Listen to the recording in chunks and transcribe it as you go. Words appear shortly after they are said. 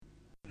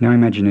Now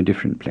imagine a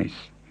different place.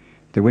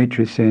 The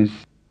waitress says,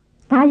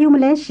 ဘာယူမ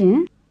လဲရှင်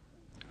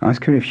ask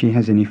her if she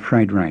has any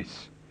fried rice.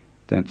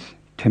 That's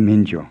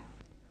taminjo.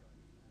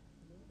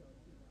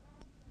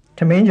 ထ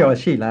မင်းကြော်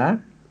ရှိလား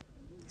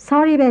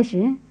Sorry ပဲရှ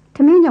င်ထ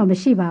မင်းကြောင်မ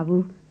ရှိပါ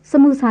ဘူးစ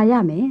မူစာရ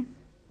မယ်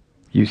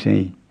You say,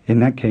 in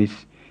that case,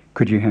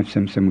 could you have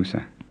some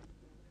samosa?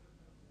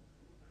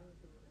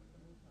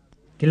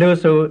 ဒီလို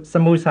ဆိုစ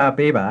မူစာ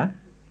ပေးပါ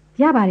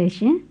ရပါတယ်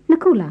ရှင်နှ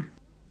စ်ခုလား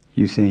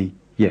You say,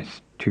 yes,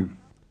 two.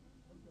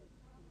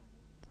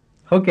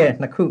 ဟုတ်ကဲ့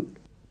နှစ်ခု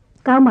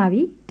ကောင်းပါ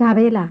ပြီဒါ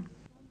ပဲလား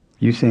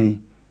You say,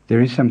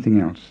 there is something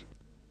else.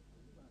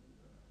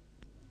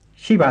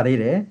 ရှိပါသေး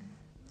တယ်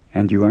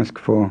And you ask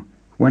for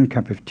 1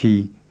 cup of tea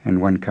and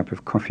 1 cup of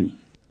coffee.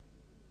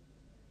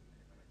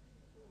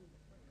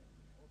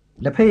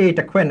 လက်ဖက်ရည်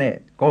တစ်ခွက်နဲ့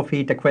ကော်ဖီ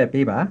တစ်ခွက်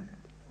ပေးပါ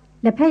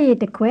လက်ဖက်ရည်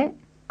တစ်ခွက်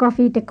ကော်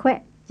ဖီတစ်ခွက်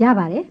ရ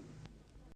ပါတယ်